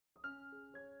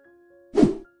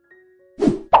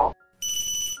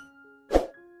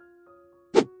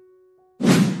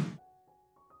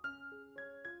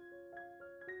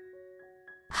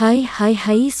Hai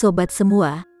sobat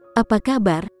semua, apa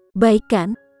kabar? Baik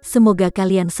kan? Semoga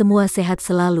kalian semua sehat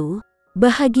selalu,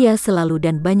 bahagia selalu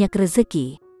dan banyak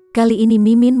rezeki. Kali ini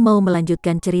Mimin mau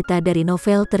melanjutkan cerita dari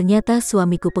novel Ternyata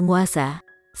Suamiku Penguasa.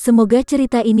 Semoga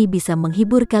cerita ini bisa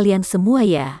menghibur kalian semua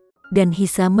ya, dan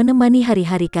bisa menemani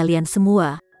hari-hari kalian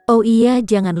semua. Oh iya,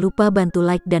 jangan lupa bantu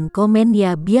like dan komen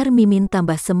ya biar Mimin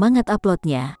tambah semangat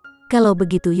uploadnya. Kalau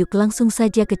begitu yuk langsung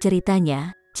saja ke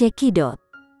ceritanya, cekidot.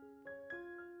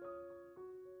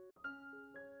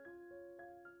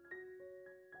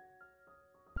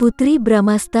 Putri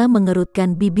Bramasta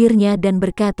mengerutkan bibirnya dan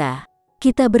berkata,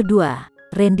 "Kita berdua."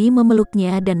 Randy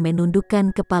memeluknya dan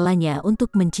menundukkan kepalanya untuk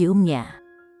menciumnya.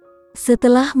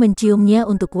 Setelah menciumnya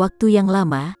untuk waktu yang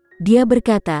lama, dia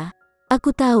berkata,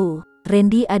 "Aku tahu,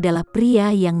 Randy adalah pria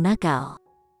yang nakal."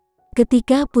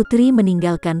 Ketika Putri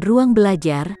meninggalkan ruang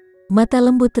belajar, mata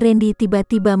lembut Randy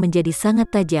tiba-tiba menjadi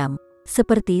sangat tajam,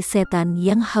 seperti setan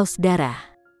yang haus darah.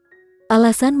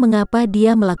 Alasan mengapa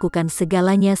dia melakukan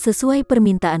segalanya sesuai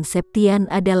permintaan Septian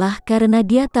adalah karena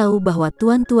dia tahu bahwa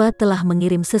Tuan Tua telah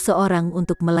mengirim seseorang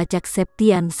untuk melacak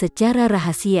Septian secara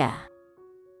rahasia.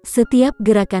 Setiap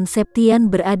gerakan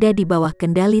Septian berada di bawah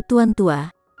kendali Tuan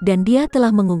Tua, dan dia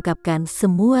telah mengungkapkan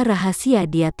semua rahasia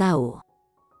dia tahu.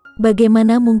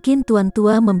 Bagaimana mungkin Tuan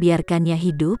Tua membiarkannya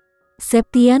hidup?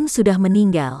 Septian sudah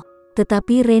meninggal,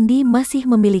 tetapi Randy masih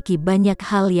memiliki banyak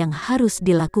hal yang harus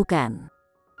dilakukan.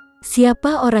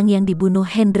 Siapa orang yang dibunuh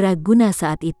Hendra Guna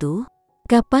saat itu?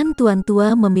 Kapan Tuan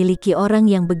Tua memiliki orang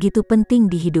yang begitu penting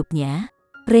di hidupnya?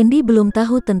 Randy belum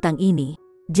tahu tentang ini,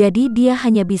 jadi dia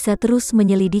hanya bisa terus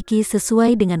menyelidiki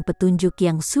sesuai dengan petunjuk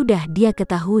yang sudah dia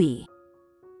ketahui.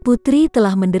 Putri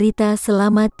telah menderita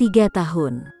selama 3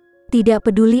 tahun. Tidak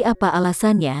peduli apa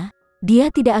alasannya,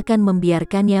 dia tidak akan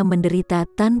membiarkannya menderita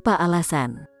tanpa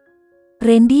alasan.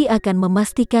 Randy akan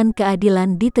memastikan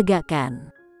keadilan ditegakkan.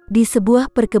 Di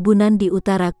sebuah perkebunan di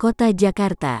utara kota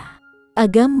Jakarta,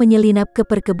 AGAM menyelinap ke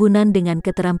perkebunan dengan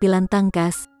keterampilan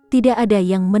tangkas, tidak ada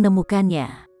yang menemukannya.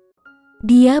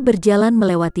 Dia berjalan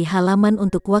melewati halaman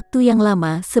untuk waktu yang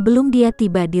lama sebelum dia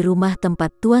tiba di rumah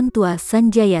tempat Tuan Tua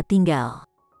Sanjaya tinggal.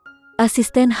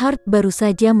 Asisten Hart baru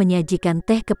saja menyajikan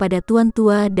teh kepada Tuan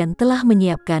Tua dan telah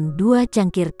menyiapkan 2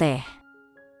 cangkir teh.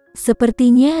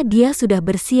 Sepertinya dia sudah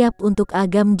bersiap untuk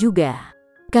AGAM juga.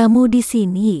 "Kamu di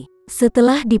sini?"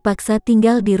 Setelah dipaksa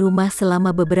tinggal di rumah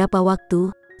selama beberapa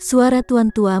waktu, suara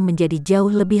Tuan Tua menjadi jauh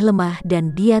lebih lemah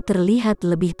dan dia terlihat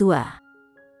lebih tua.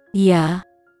 "Ya."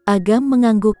 AGAM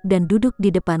mengangguk dan duduk di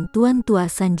depan Tuan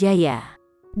Tua Sanjaya.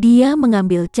 Dia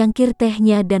mengambil cangkir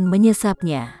tehnya dan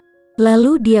menyesapnya.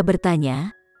 Lalu dia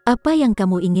bertanya, "Apa yang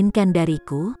kamu inginkan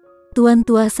dariku?" Tuan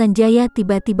Tua Sanjaya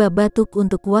tiba-tiba batuk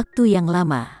untuk waktu yang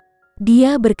lama.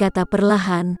 Dia berkata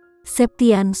perlahan,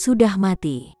 "Septian sudah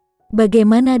mati.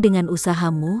 Bagaimana dengan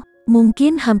usahamu?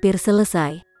 Mungkin hampir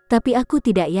selesai, tapi aku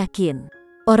tidak yakin.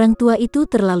 Orang tua itu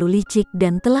terlalu licik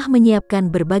dan telah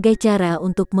menyiapkan berbagai cara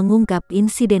untuk mengungkap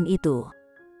insiden itu.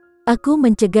 Aku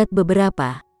mencegat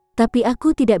beberapa, tapi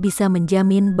aku tidak bisa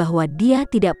menjamin bahwa dia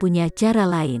tidak punya cara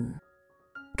lain."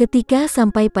 Ketika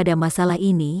sampai pada masalah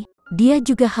ini, dia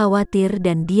juga khawatir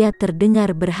dan dia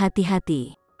terdengar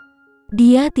berhati-hati.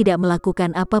 Dia tidak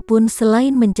melakukan apapun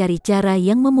selain mencari cara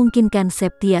yang memungkinkan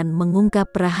Septian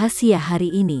mengungkap rahasia hari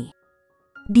ini.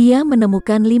 Dia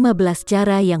menemukan 15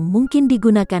 cara yang mungkin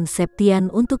digunakan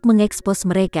Septian untuk mengekspos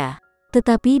mereka,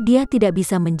 tetapi dia tidak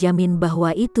bisa menjamin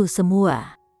bahwa itu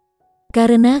semua.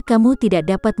 Karena kamu tidak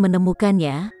dapat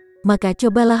menemukannya, maka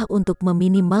cobalah untuk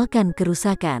meminimalkan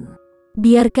kerusakan.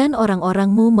 Biarkan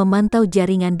orang-orangmu memantau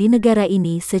jaringan di negara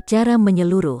ini secara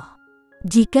menyeluruh.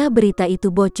 Jika berita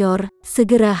itu bocor,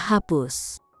 segera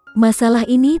hapus. Masalah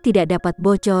ini tidak dapat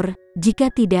bocor, jika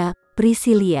tidak,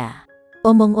 Priscilia.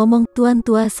 Omong-omong Tuan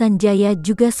Tua Sanjaya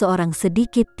juga seorang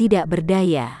sedikit tidak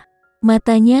berdaya.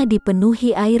 Matanya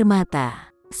dipenuhi air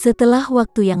mata. Setelah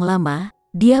waktu yang lama,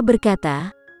 dia berkata,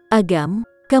 "AGAM,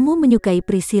 kamu menyukai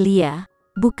Priscilia,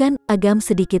 bukan?" AGAM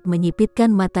sedikit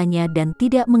menyipitkan matanya dan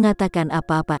tidak mengatakan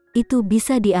apa-apa. Itu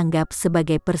bisa dianggap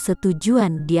sebagai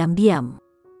persetujuan diam-diam.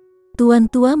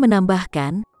 Tuan Tua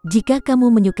menambahkan, "Jika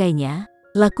kamu menyukainya,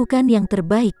 lakukan yang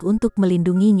terbaik untuk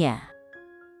melindunginya.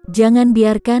 Jangan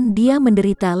biarkan dia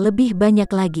menderita lebih banyak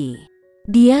lagi.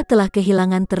 Dia telah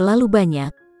kehilangan terlalu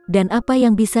banyak, dan apa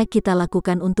yang bisa kita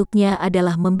lakukan untuknya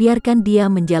adalah membiarkan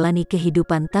dia menjalani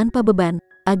kehidupan tanpa beban."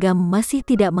 AGAM masih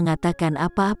tidak mengatakan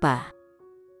apa-apa.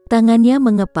 Tangannya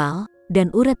mengepal, dan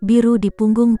urat biru di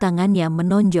punggung tangannya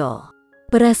menonjol.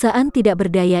 Perasaan tidak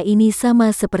berdaya ini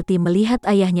sama seperti melihat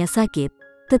ayahnya sakit,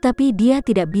 tetapi dia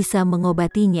tidak bisa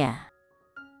mengobatinya.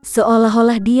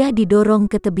 Seolah-olah dia didorong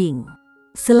ke tebing.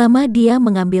 Selama dia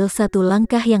mengambil satu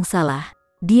langkah yang salah,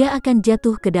 dia akan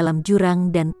jatuh ke dalam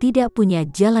jurang dan tidak punya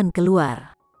jalan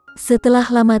keluar. Setelah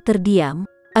lama terdiam,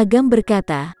 Agam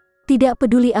berkata, "Tidak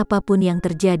peduli apapun yang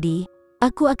terjadi,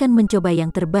 aku akan mencoba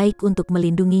yang terbaik untuk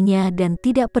melindunginya dan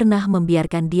tidak pernah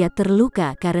membiarkan dia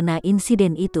terluka karena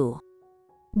insiden itu."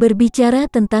 Berbicara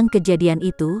tentang kejadian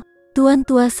itu, Tuan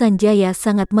Tua Sanjaya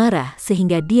sangat marah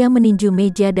sehingga dia meninju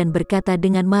meja dan berkata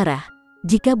dengan marah,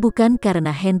 "Jika bukan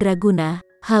karena Hendraguna,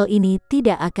 hal ini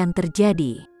tidak akan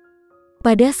terjadi."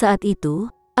 Pada saat itu,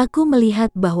 aku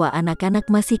melihat bahwa anak-anak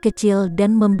masih kecil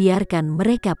dan membiarkan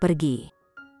mereka pergi.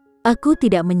 Aku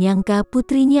tidak menyangka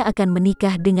putrinya akan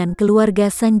menikah dengan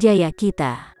keluarga Sanjaya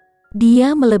kita.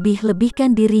 Dia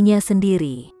melebih-lebihkan dirinya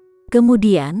sendiri.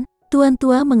 Kemudian, Tuan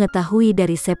Tua mengetahui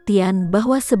dari Septian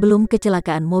bahwa sebelum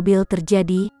kecelakaan mobil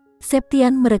terjadi,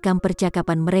 Septian merekam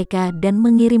percakapan mereka dan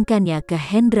mengirimkannya ke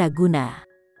Hendraguna.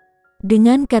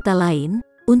 Dengan kata lain,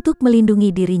 untuk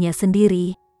melindungi dirinya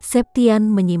sendiri,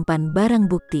 Septian menyimpan barang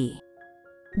bukti.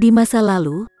 Di masa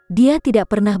lalu, dia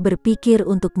tidak pernah berpikir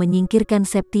untuk menyingkirkan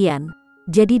Septian,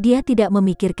 jadi dia tidak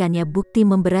memikirkannya bukti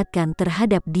memberatkan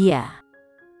terhadap dia.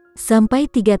 Sampai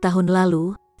 3 tahun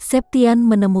lalu, Septian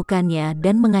menemukannya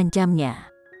dan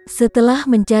mengancamnya. Setelah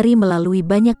mencari melalui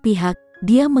banyak pihak,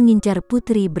 dia mengincar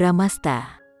Putri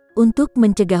Bramasta. Untuk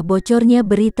mencegah bocornya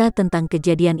berita tentang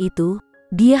kejadian itu,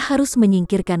 dia harus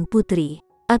menyingkirkan Putri,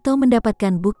 atau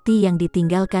mendapatkan bukti yang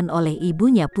ditinggalkan oleh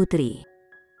ibunya Putri.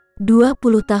 20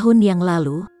 tahun yang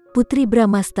lalu, Putri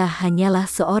Bramasta hanyalah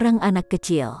seorang anak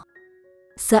kecil.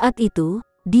 Saat itu,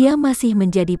 dia masih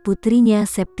menjadi putrinya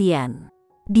Septian.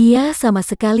 Dia sama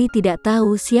sekali tidak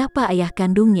tahu siapa ayah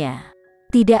kandungnya.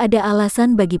 Tidak ada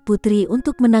alasan bagi Putri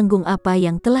untuk menanggung apa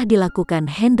yang telah dilakukan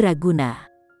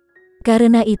Hendraguna.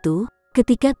 Karena itu,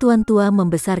 ketika Tuan Tua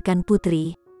membesarkan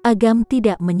Putri, Agam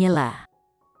tidak menyela.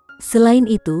 Selain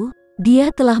itu,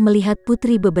 dia telah melihat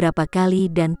Putri beberapa kali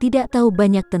dan tidak tahu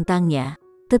banyak tentangnya,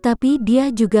 tetapi dia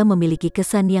juga memiliki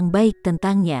kesan yang baik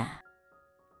tentangnya.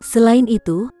 Selain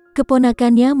itu,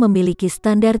 keponakannya memiliki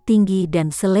standar tinggi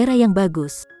dan selera yang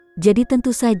bagus, jadi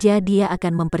tentu saja dia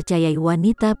akan mempercayai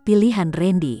wanita pilihan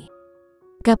Randy.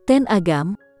 Kapten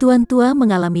Agam, Tuan Tua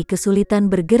mengalami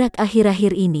kesulitan bergerak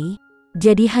akhir-akhir ini,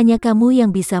 jadi hanya kamu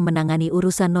yang bisa menangani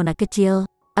urusan nona kecil.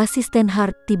 Asisten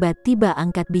Hart tiba-tiba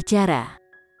angkat bicara.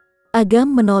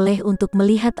 Agam menoleh untuk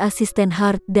melihat asisten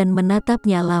Hart dan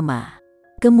menatapnya lama.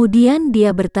 Kemudian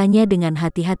dia bertanya dengan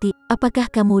hati-hati,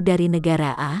 "Apakah kamu dari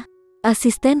negara A?"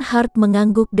 Asisten Hart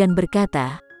mengangguk dan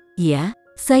berkata, "Ya,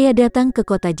 saya datang ke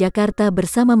kota Jakarta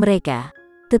bersama mereka,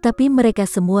 tetapi mereka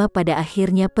semua pada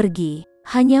akhirnya pergi,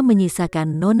 hanya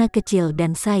menyisakan nona kecil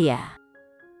dan saya."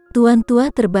 Tuan Tua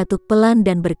terbatuk pelan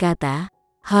dan berkata,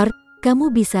 "Hart,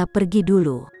 kamu bisa pergi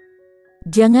dulu.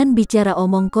 Jangan bicara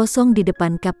omong kosong di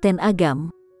depan Kapten Agam."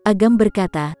 Agam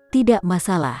berkata, "Tidak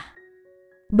masalah.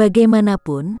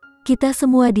 Bagaimanapun, kita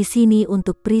semua di sini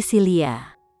untuk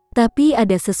Priscilia. Tapi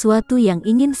ada sesuatu yang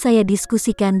ingin saya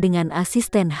diskusikan dengan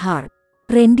asisten Hart.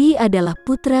 Randy adalah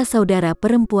putra saudara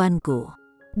perempuanku.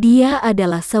 Dia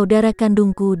adalah saudara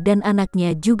kandungku dan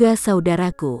anaknya juga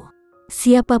saudaraku.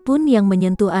 Siapapun yang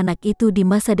menyentuh anak itu di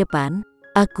masa depan,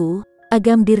 aku,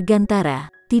 Agam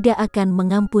Dirgantara, tidak akan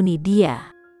mengampuni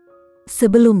dia."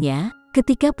 Sebelumnya,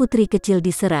 ketika putri kecil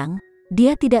diserang,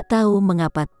 dia tidak tahu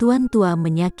mengapa Tuan Tua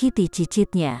menyakiti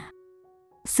cicitnya.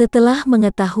 Setelah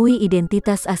mengetahui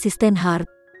identitas asisten Hart,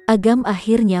 Agam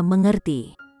akhirnya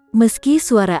mengerti. Meski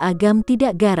suara Agam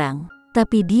tidak garang,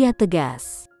 tapi dia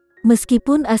tegas.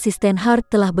 Meskipun asisten Hart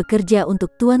telah bekerja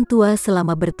untuk Tuan Tua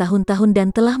selama bertahun-tahun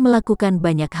dan telah melakukan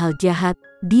banyak hal jahat,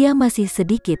 dia masih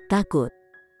sedikit takut.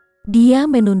 Dia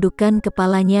menundukkan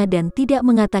kepalanya dan tidak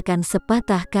mengatakan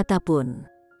sepatah kata pun.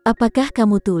 "Apakah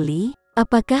kamu tuli?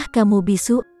 Apakah kamu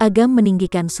bisu?" Agam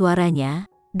meninggikan suaranya.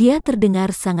 Dia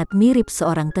terdengar sangat mirip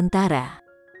seorang tentara.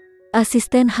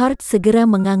 Asisten Hart segera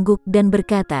mengangguk dan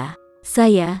berkata,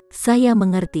 Saya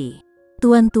mengerti.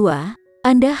 Tuan Tua,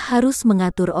 Anda harus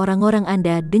mengatur orang-orang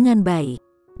Anda dengan baik.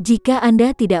 Jika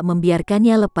Anda tidak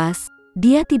membiarkannya lepas,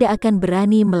 dia tidak akan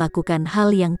berani melakukan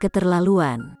hal yang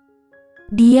keterlaluan.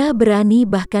 Dia berani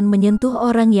bahkan menyentuh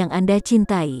orang yang Anda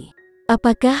cintai.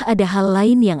 Apakah ada hal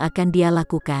lain yang akan dia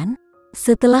lakukan?"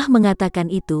 Setelah mengatakan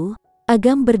itu,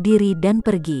 Agam berdiri dan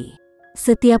pergi.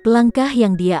 Setiap langkah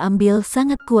yang dia ambil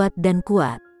sangat kuat dan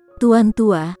kuat. "Tuan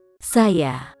Tua,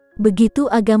 saya..." Begitu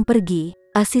Agam pergi,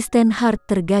 asisten Hart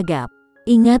tergagap.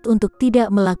 "Ingat untuk tidak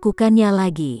melakukannya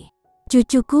lagi.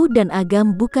 Cucuku dan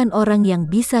Agam bukan orang yang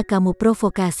bisa kamu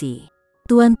provokasi."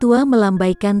 Tuan Tua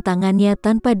melambaikan tangannya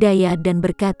tanpa daya dan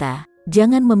berkata,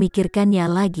 "Jangan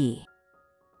memikirkannya lagi.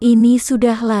 Ini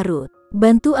sudah larut.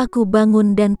 Bantu aku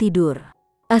bangun dan tidur.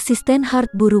 Asisten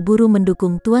Hart buru-buru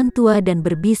mendukung tuan tua dan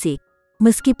berbisik,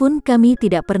 meskipun kami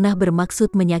tidak pernah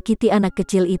bermaksud menyakiti anak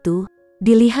kecil itu,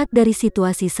 dilihat dari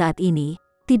situasi saat ini,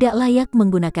 tidak layak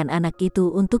menggunakan anak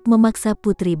itu untuk memaksa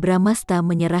Putri Bramasta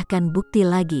menyerahkan bukti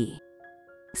lagi.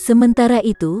 Sementara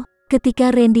itu,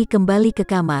 ketika Randy kembali ke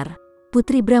kamar,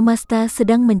 Putri Bramasta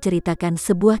sedang menceritakan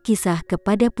sebuah kisah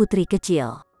kepada putri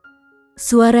kecil.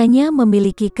 Suaranya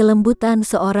memiliki kelembutan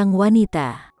seorang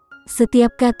wanita.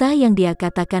 Setiap kata yang dia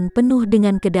katakan penuh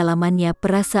dengan kedalamannya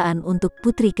perasaan untuk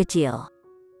putri kecil.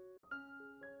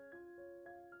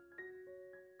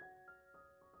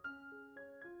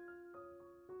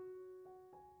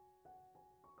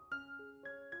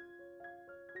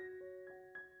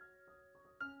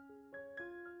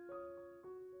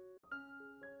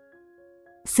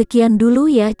 Sekian dulu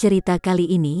ya cerita kali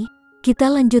ini,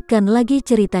 kita lanjutkan lagi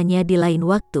ceritanya di lain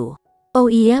waktu. Oh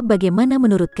iya, bagaimana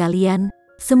menurut kalian?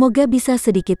 Semoga bisa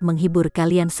sedikit menghibur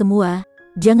kalian semua.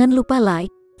 Jangan lupa like,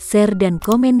 share dan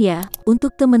komen ya.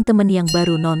 Untuk teman-teman yang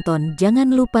baru nonton jangan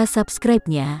lupa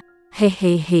subscribe-nya.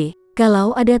 Hehehe,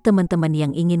 kalau ada teman-teman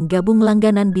yang ingin gabung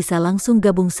langganan bisa langsung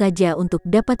gabung saja untuk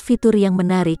dapat fitur yang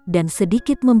menarik dan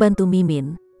sedikit membantu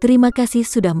Mimin. Terima kasih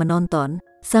sudah menonton,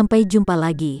 sampai jumpa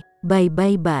lagi. Bye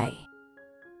bye bye.